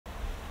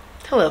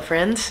Hello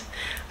friends.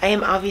 I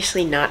am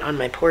obviously not on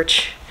my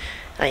porch.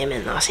 I am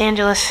in Los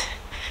Angeles.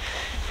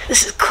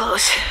 This is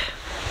close.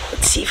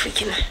 Let's see if we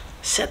can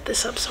set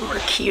this up somewhere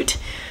cute.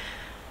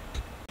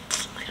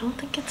 I don't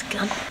think it's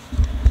gonna.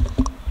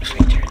 If I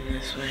turn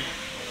this way.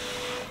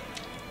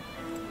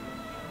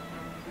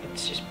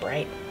 It's just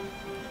bright.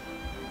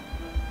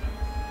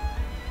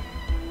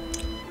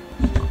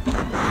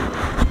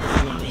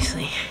 I'm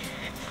obviously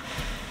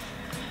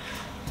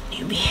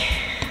newbie.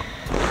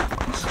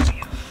 This will be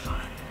a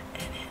fun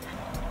edit.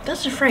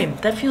 That's a frame.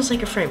 That feels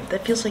like a frame.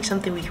 That feels like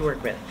something we can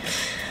work with.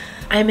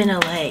 I'm in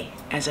LA,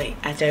 as I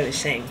was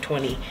saying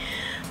 20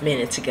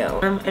 minutes ago.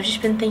 I've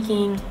just been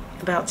thinking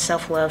about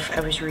self-love.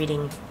 I was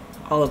reading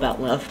All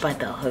About Love by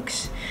Bell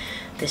Hooks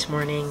this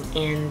morning,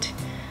 and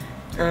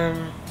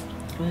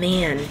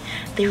man,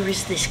 there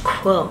was this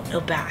quote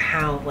about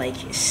how like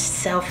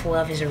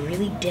self-love is a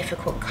really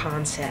difficult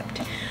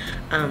concept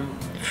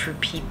for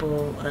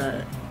people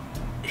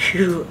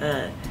who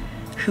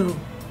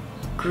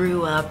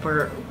grew up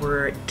or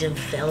were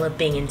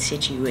developing in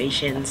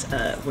situations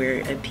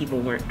where people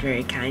weren't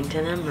very kind to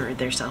them or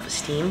their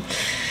self-esteem.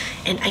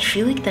 And I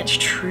feel like that's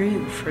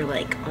true for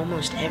like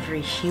almost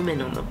every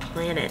human on the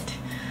planet.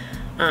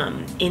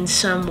 In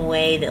some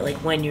way that like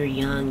when you're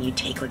young you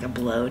take like a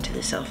blow to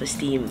the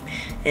self-esteem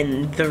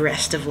and the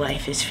rest of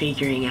life is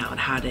figuring out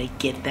how to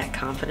get that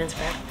confidence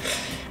back.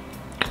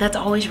 That's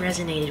always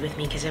resonated with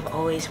me because I've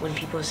always, when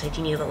people say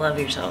you need to love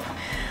yourself,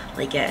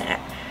 like I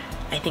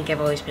think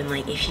I've always been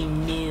like, if you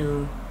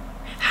knew,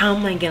 how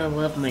am I gonna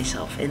love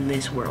myself in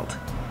this world?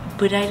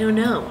 But I don't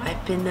know.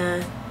 I've been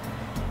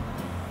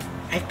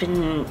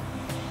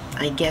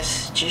I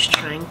guess just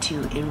trying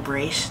to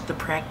embrace the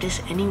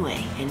practice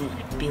anyway and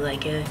be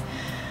like,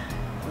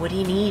 what do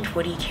you need?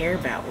 What do you care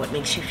about? What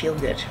makes you feel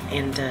good?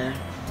 And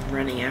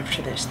running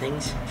after those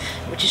things,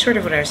 which is sort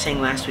of what I was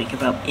saying last week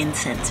about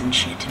incense and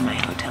shit in my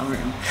hotel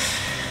room.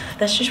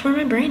 That's just where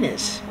my brain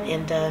is,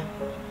 and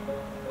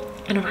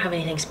I don't have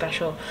anything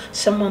special.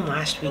 Someone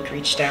last week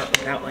reached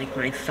out about like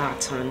my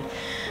thoughts on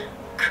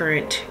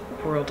current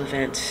world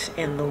events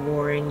and the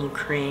war in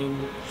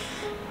Ukraine,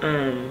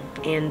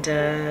 and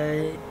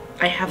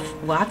I have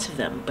lots of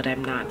them, but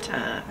I'm not,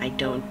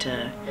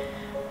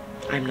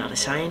 I'm not a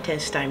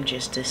scientist, I'm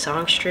just a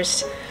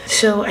songstress.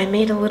 So I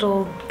made a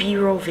little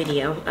B-roll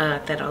video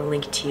that I'll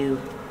link to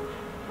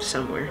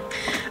somewhere,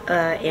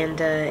 and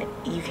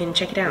you can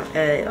check it out.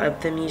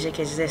 The music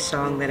is this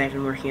song that I've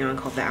been working on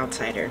called The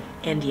Outsider.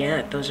 And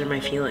yeah, those are my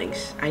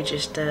feelings. I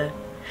just, it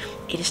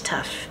is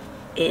tough.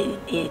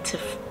 It's a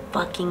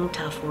fucking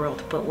tough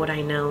world, but what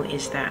I know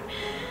is that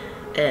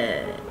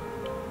the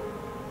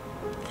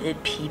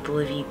people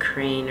of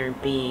Ukraine are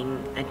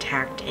being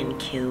attacked and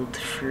killed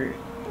for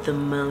the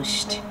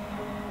most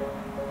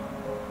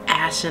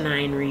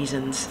asinine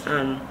reasons,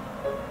 and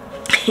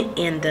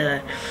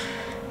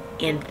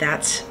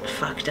that's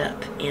fucked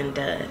up,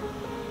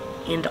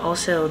 and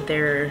also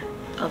there are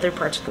other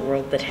parts of the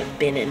world that have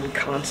been in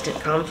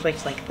constant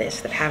conflict like this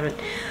that haven't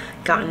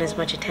gotten as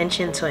much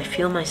attention, so I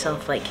feel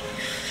myself like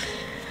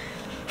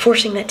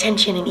forcing that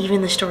tension, and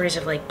even the stories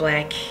of like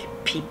black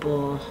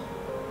people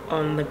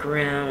on the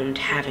ground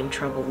having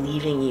trouble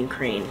leaving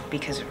Ukraine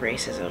because of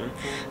racism.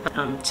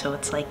 So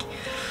it's like,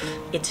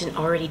 it's an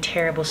already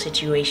terrible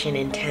situation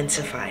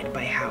intensified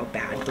by how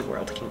bad the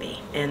world can be.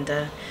 And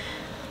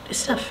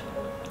it's tough.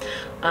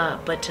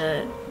 But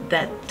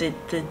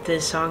the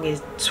song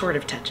is sort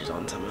of touches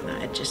on some of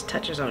that. It just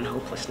touches on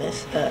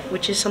hopelessness,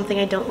 which is something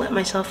I don't let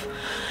myself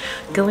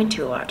go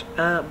into a lot.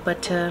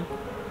 But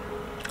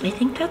I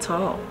think that's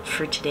all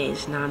for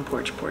today's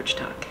non-porch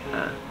talk.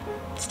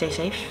 Stay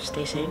safe,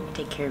 stay sane,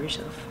 take care of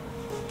yourself,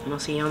 and I'll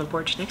see you on the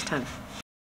porch next time.